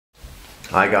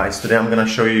Hi guys, today I'm gonna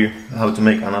show you how to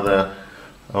make another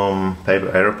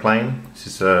paper aeroplane. This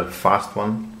is a fast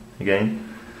one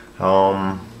again.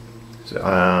 I've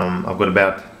got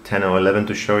about 10 or 11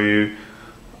 to show you.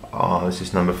 This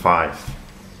is number 5.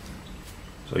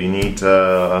 So you need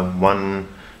one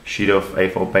sheet of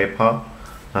A4 paper,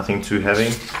 nothing too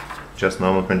heavy, just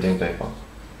normal printing paper.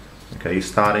 Okay, you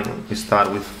start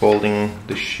with folding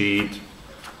the sheet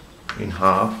in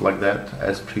half like that,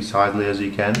 as precisely as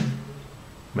you can,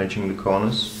 matching the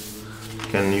corners. You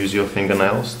can use your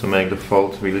fingernails to make the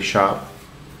fold really sharp,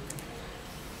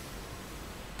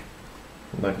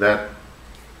 like that.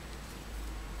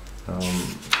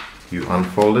 You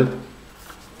unfold it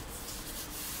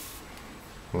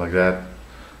like that,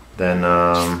 then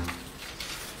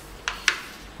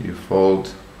you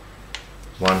fold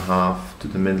one half to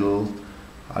the middle.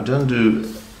 I don't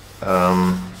do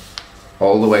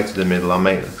all the way to the middle. I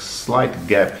make a slight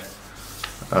gap,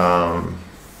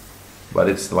 but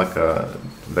it's like a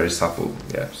very subtle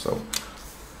gap. So,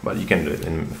 but you can do it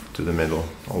to the middle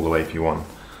all the way if you want,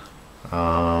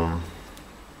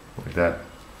 like that.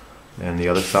 And the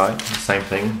other side, the same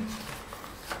thing.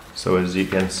 So as you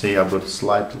can see, I've got a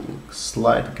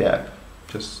slight gap,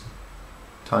 just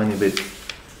tiny bit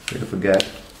of a gap.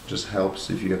 Just helps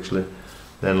if you actually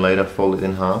then later fold it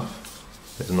in half.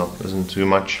 Isn't too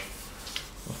much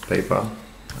of paper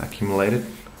accumulated.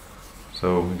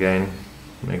 So again,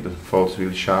 make the folds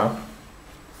really sharp,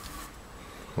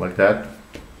 like that.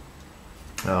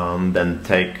 Then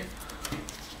take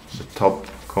the top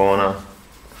corner,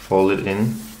 fold it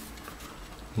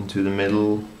into the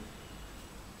middle,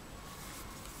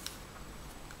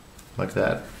 like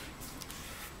that.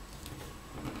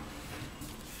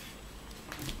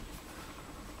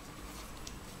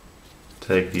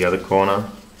 Take the other corner,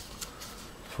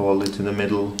 fold it to the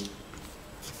middle,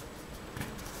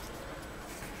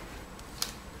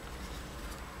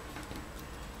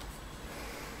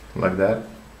 like that.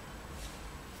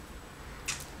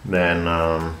 Then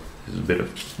this is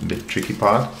a bit tricky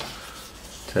part.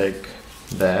 Take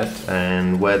that,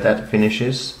 and where that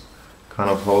finishes, kind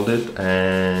of hold it,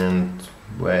 and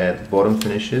where the bottom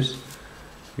finishes,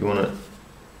 you want to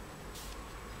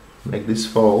make this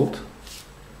fold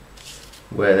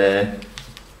where they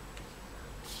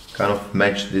kind of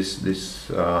match this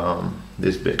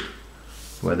bit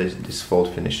where this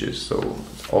fold finishes. So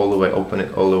all the way, open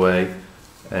it all the way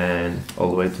and all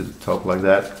the way to the top like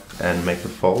that, and make the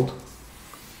fold.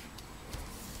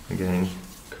 Again,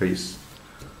 crease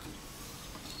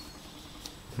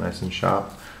nice and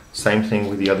sharp. Same thing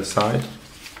with the other side.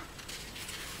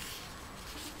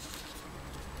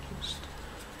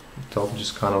 The top,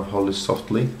 just kind of hold it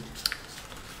softly.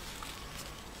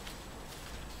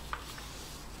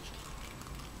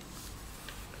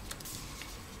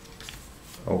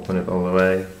 Open it all the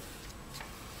way,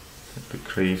 take the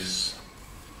crease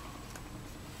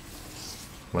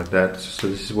like that. So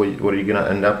this is what you're gonna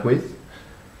end up with.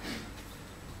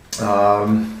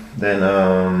 Then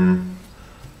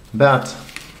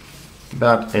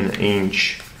about an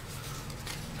inch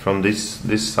from this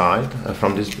side,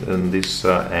 from this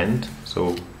end.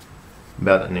 So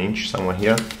about an inch somewhere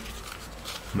here.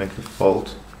 Make the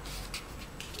fold.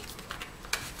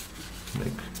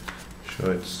 Make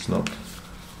sure it's not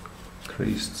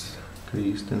creased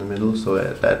in the middle, so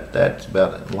that's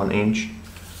about 1 inch,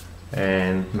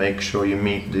 and make sure you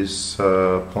meet this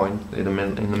point in the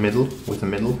middle with the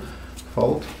middle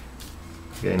fold.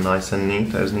 Again, nice and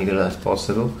neat, as neat as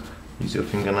possible. Use your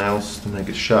fingernails to make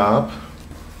it sharp.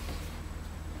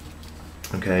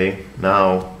 Okay,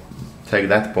 now take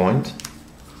that point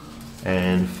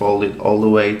and fold it all the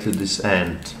way to this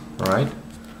end, right?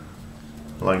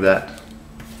 Like that.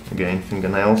 Again,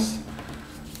 fingernails,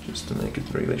 just to make it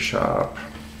really sharp.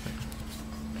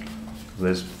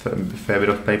 There's a fair bit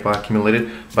of paper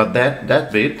accumulated, but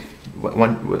that bit,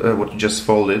 what you just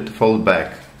fold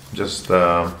back. Just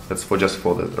that's just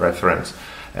for the reference.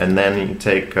 And then you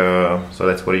take, so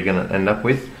that's what you're gonna end up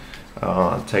with.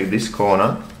 Take this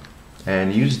corner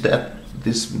and use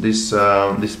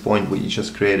this point what you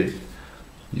just created.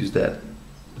 Use that.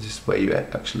 This is where you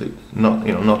actually not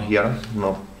here,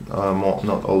 not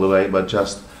all the way, but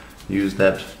just use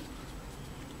that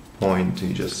point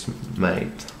you just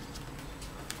made.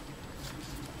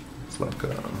 It's like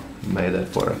made that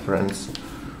for reference,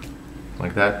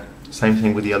 like that. Same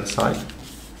thing with the other side.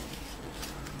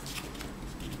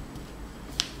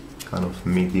 Kind of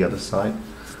meet the other side.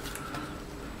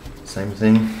 Same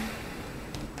thing,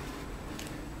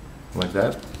 like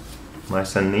that.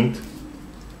 Nice and neat.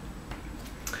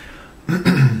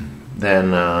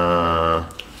 Then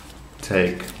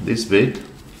take this bit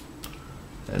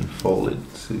and fold it.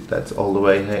 See, that's all the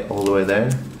way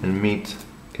there, and meet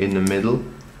in the middle.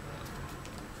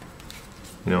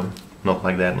 You know, not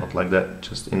like that,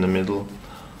 just in the middle.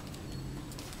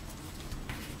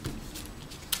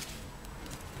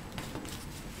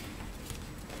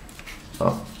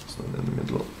 Oh, so in the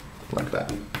middle, like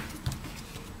that.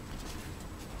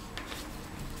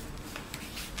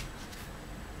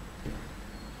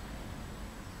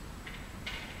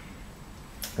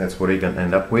 That's what you can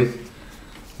end up with.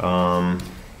 Now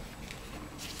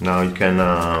you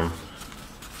can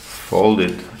fold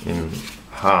it in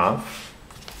half,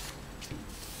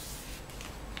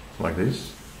 like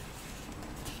this,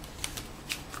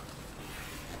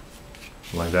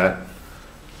 like that.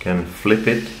 You can flip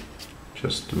it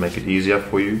just to make it easier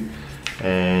for you,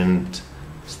 and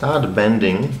start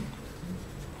bending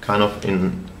kind of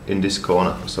in this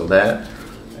corner, so that,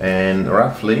 and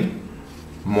roughly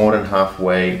more than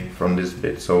halfway from this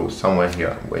bit, so somewhere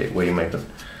here where you make the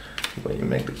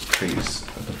crease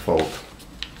at the fold.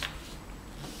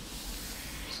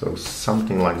 So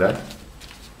something like that.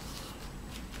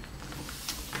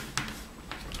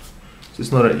 This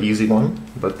is not an easy one,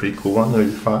 but pretty cool one, really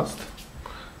fast.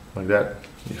 Like that.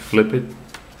 You flip it.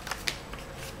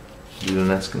 Do the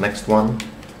next one.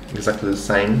 Exactly the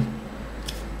same.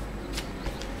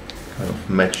 Kind of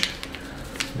match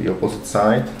the opposite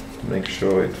side. Make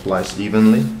sure it flies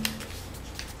evenly.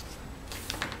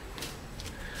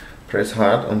 Press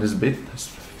hard on this bit. There's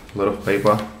a lot of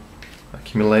paper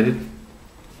accumulated,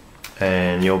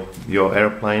 and your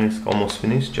airplane is almost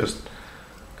finished. Just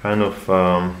kind of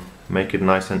make it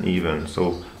nice and even.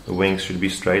 So the wings should be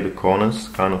straight, the corners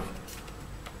kind of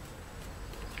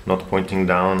not pointing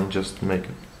down. Just make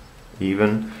it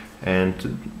even,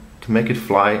 and to make it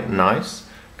fly nice,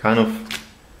 kind of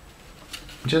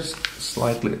just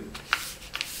slightly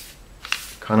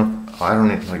kind of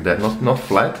iron it like that, not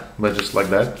flat, but just like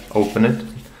that. Open it,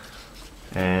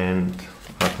 and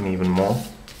nothing even more,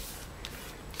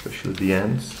 especially the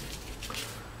ends,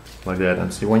 like that.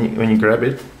 And see, when you grab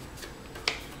it,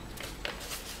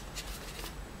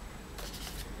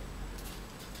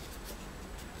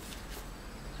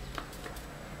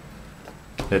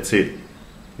 that's it.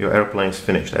 Your airplane is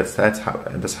finished. That's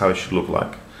how it should look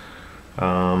like.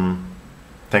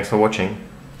 Thanks for watching.